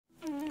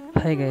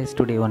Hi guys,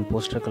 today one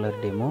poster color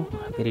demo,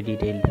 very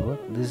detailed work.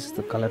 This is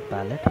the color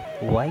palette: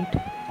 white,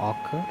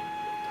 ochre,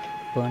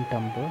 burnt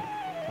umber,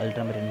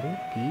 ultramarine blue,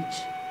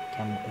 peach,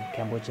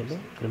 cambogello,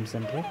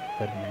 crimson red,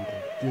 vermilion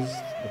red. This is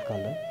the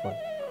color for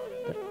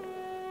the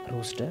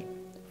rooster.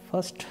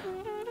 First,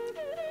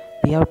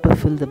 we have to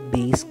fill the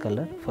base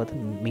color for the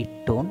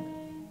mid-tone.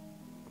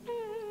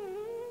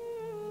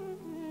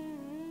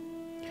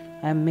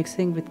 I am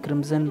mixing with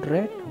crimson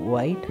red,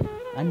 white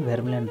and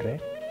vermilion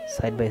red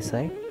side by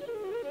side.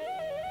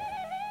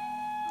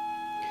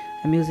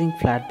 I'm using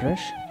flat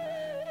brush.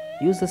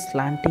 Use the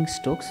slanting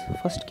strokes.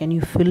 First, can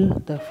you fill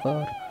the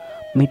for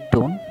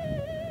mid-tone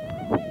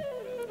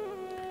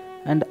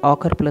and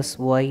ochre plus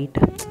white,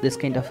 this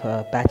kind of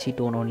patchy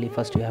tone only.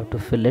 First you have to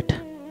fill it.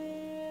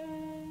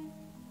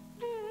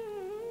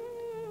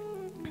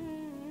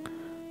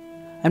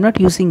 I'm not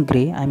using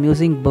gray, I'm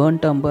using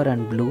burnt umber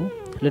and blue,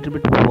 little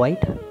bit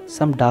white,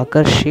 some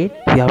darker shade.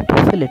 You have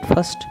to fill it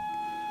first.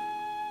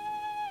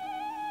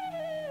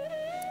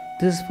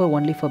 This is for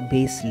only for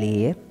base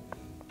layer.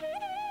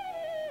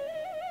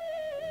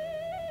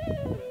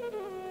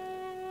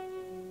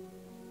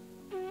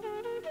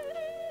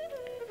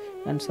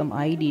 And some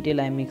eye detail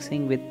I am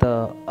mixing with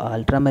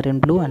ultramarine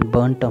blue and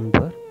burnt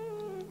umber.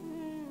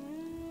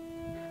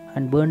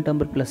 And burnt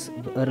umber plus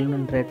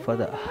vermilion red for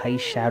the high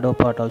shadow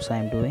part also I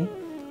am doing.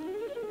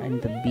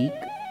 And the beak,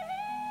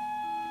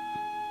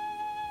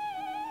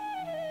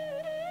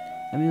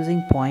 I am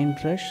using point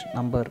brush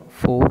number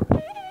 4.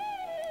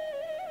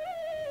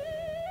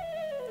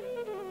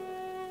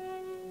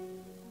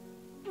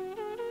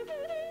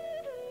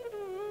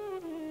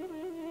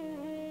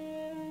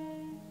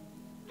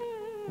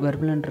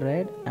 Vermilion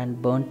red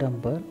and burnt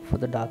umber for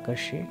the darker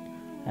shade,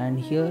 and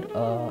here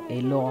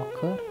yellow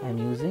ochre I am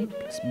using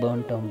plus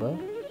burnt umber.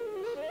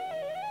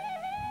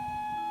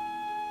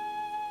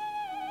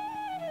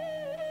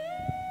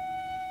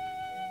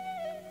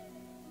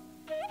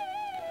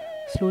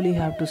 Slowly you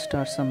have to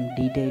start some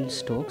detailed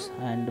strokes,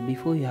 and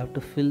before you have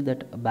to fill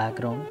that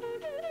background,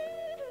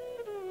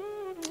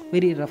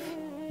 very rough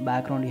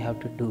background you have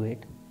to do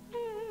it,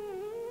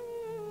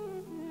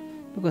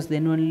 because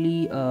then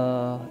only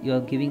you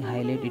are giving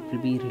highlight, it will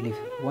be relief.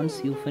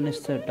 Once you finish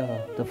that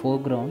the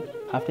foreground,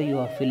 after you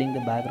are filling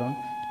the background,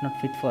 it's not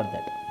fit for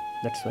that.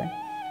 That's why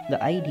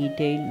the eye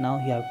detail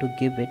now you have to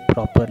give it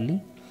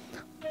properly.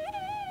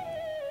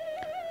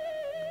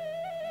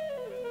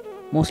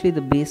 Mostly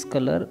the base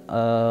color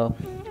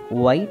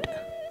white,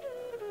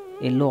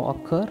 yellow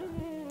ochre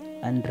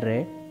and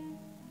red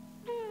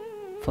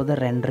for the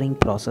rendering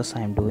process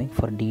I am doing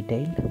for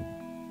detail.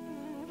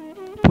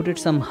 Put it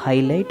some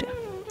highlight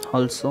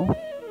also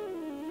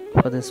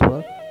for this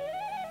work,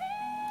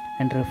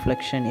 and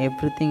reflection,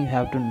 everything you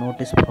have to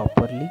notice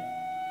properly.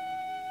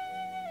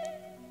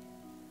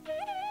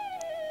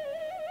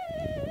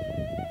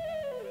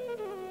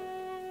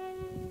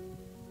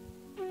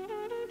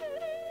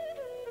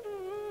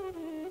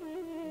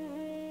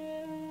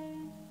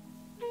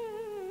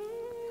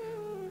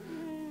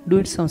 Do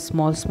it some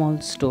small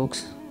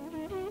strokes,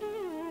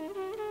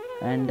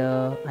 and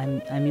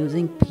I'm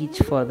using peach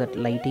for that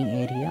lighting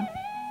area.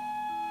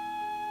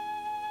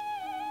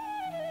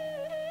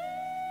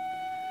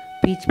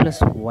 Peach plus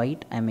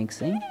white I'm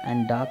mixing,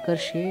 and darker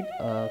shade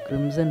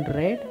crimson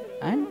red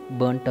and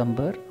burnt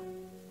umber.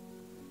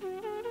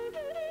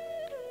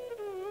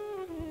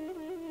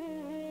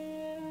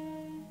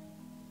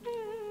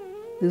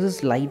 This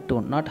is light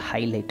tone, not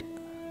highlight.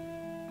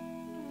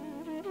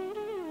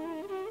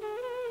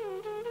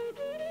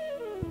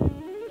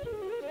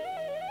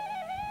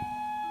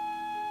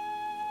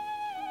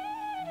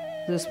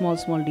 The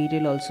small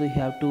detail also you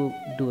have to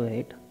do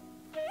it.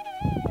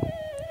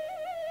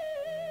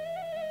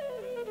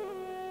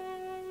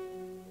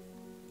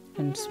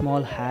 And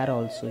small hair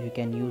also you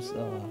can use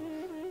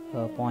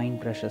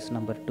point brushes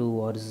number 2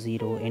 or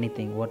 0,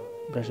 anything, what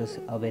brushes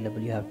available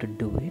you have to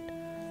do it.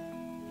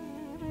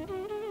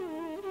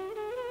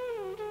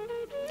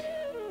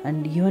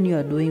 And even you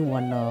are doing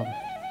one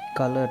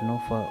color, no,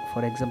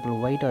 for example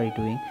white are you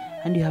doing,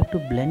 and you have to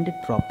blend it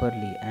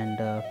properly, and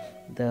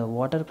the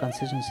water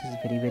consistency is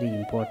very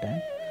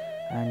important,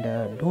 and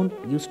don't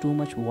use too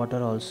much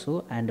water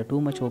also, and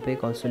too much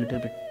opaque also little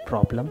bit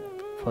problem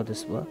for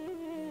this work.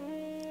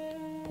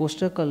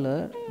 Poster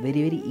color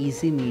very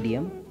easy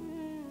medium.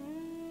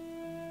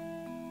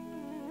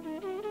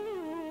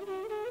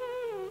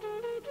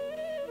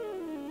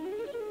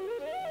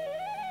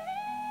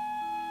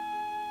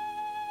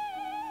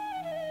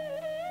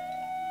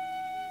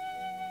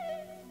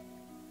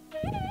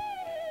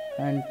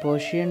 And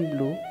Persian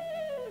blue,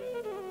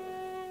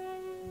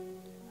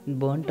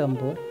 burnt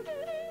umber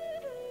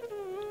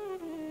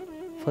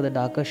for the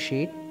darker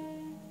shade.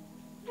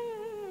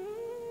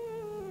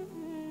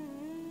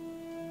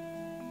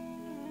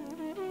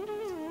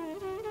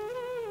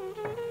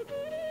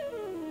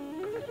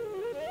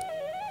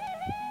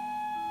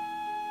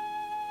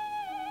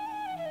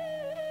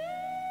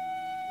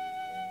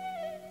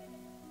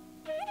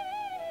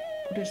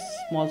 Put a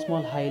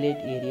small highlight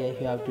area,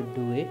 you have to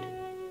do it.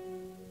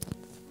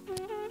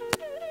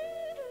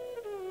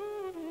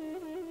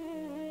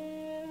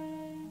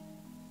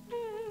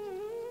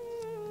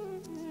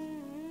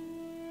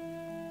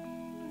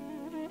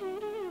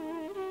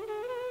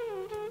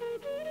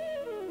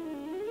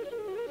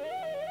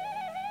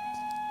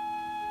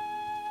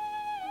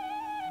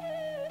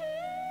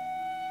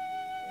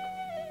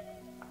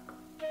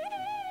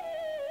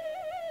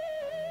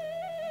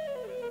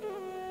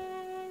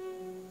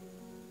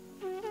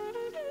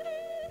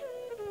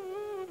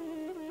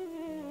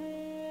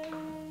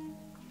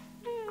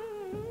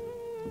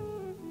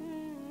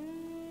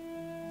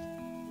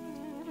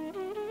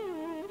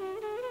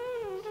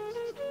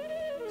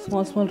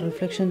 Small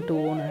reflection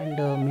tone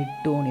and mid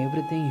tone,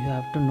 everything you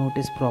have to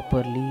notice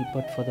properly.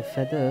 But for the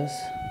feathers,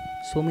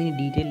 so many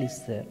detail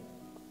is there.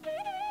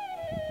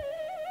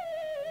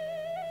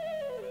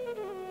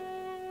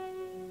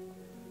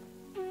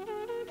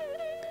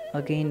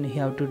 Again you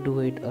have to do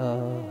it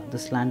the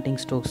slanting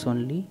strokes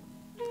only,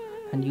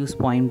 and use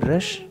point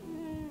brush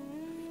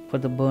for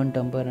the burnt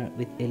umber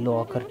with yellow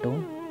ochre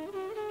tone.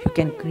 You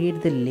can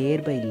create the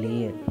layer by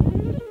layer.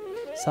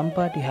 Some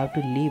part you have to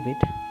leave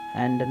it,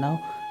 and now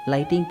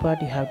lighting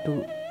part you have to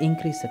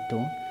increase the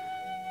tone.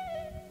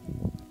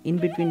 In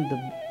between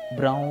the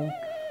brown,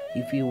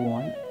 if you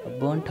want a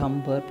burnt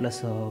umber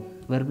plus a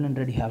vermilion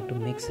red, you have to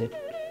mix it.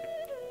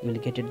 You will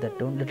get it that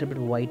tone. Little bit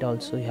white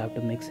also you have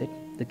to mix it.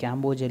 The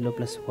Cambodia yellow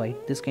plus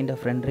white, this kind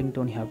of rendering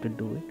tone you have to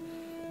do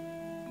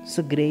it.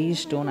 So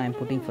grayish tone I am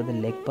putting for the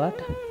leg part.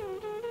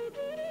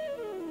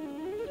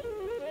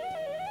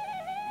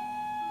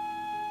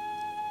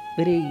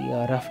 Very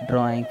rough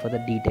drawing for the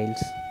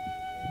details.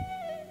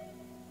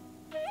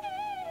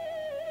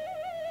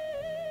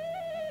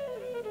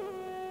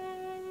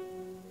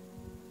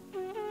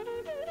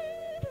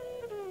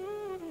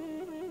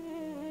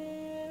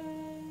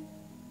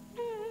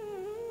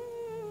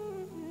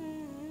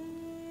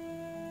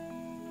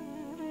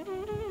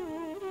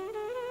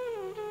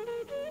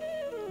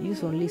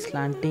 Use only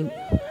slanting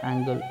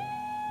angle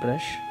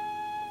brush.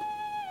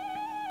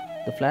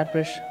 The flat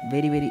brush,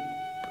 very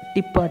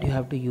tip part you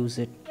have to use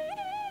it,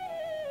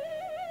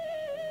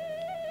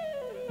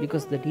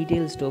 because the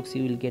detail strokes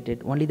you will get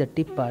it only the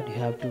tip part, you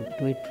have to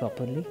do it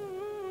properly.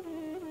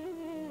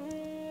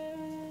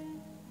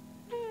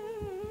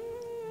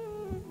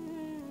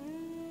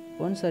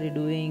 Once are you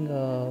doing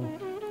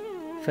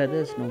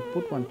feathers, now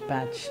put one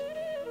patch,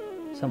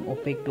 some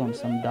opaque tone,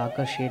 some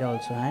darker shade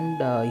also, and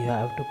you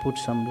have to put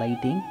some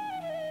lighting.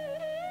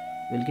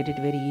 You will get it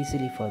very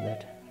easily for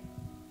that.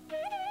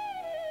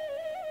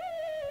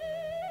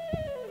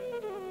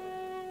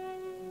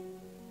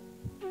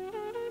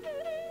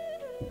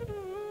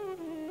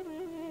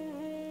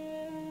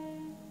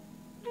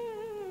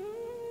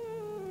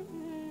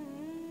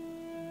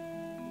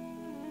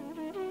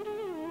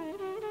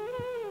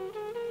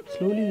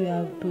 Slowly you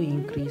have to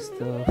increase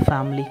the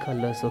family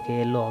colors. Okay,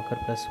 yellow ochre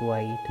plus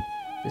white,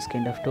 this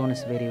kind of tone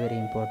is very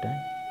important.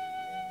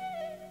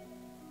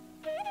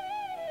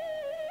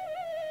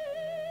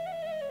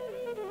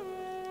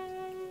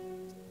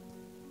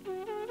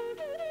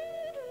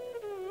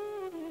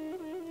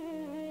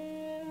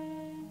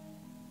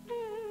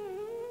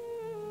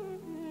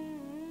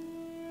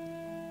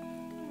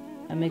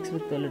 I mixed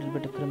with a little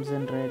bit of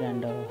crimson red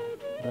and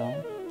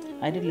brown.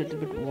 I did a little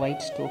bit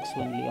white strokes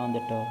only on the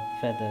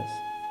feathers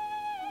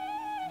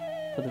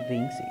for the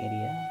wings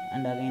area,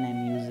 and again I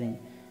am using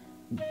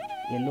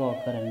yellow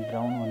ochre and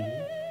brown only.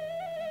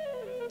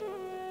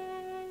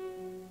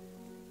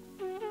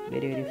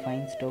 Very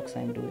fine strokes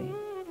I am doing.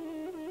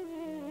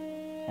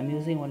 I am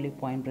using only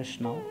point brush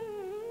now.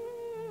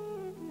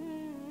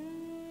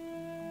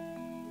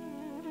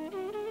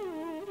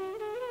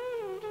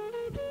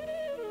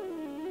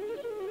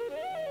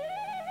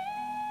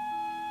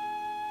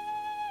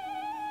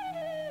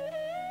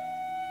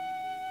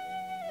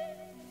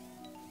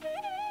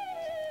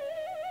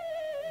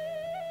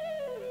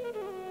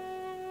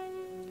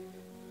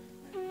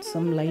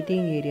 Some lighting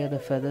area, the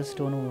feathers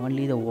tone,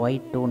 only the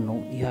white tone,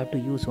 no, you have to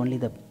use only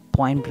the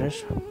point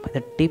brush by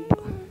the tip.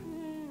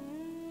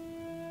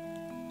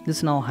 This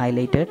is now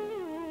highlighted.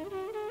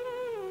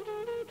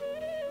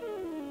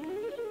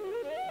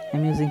 I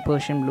am using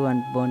Persian blue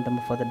and burnt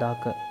umber for the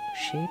darker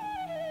shade.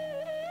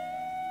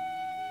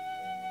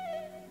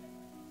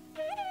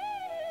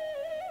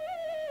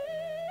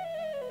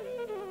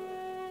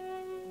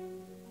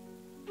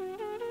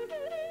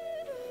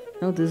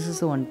 Now this is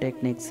the one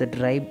technique, it's a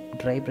dry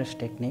brush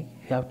technique.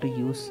 You have to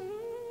use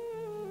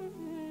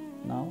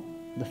now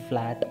the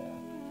flat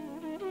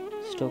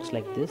strokes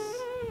like this.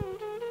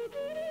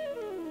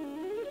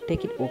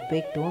 Take it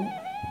opaque tone,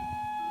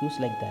 use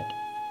like that.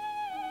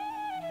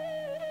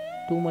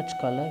 Too much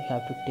color, you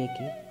have to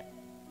take it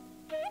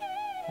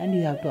and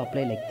you have to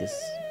apply like this.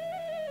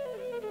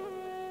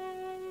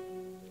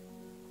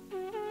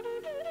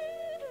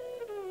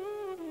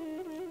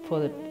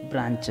 For the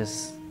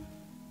branches,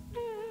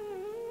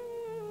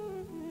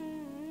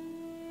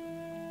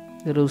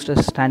 the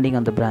rooster standing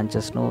on the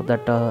branches, no,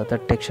 that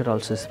texture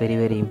also is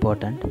very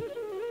important.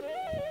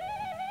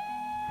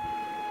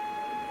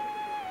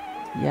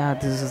 Yeah,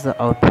 this is the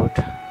output.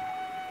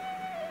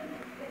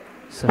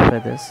 So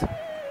feathers,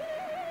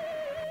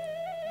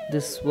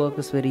 this work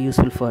is very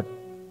useful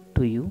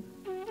to you,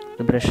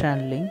 the brush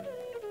handling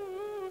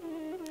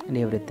and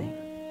everything.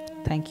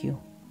 Thank you.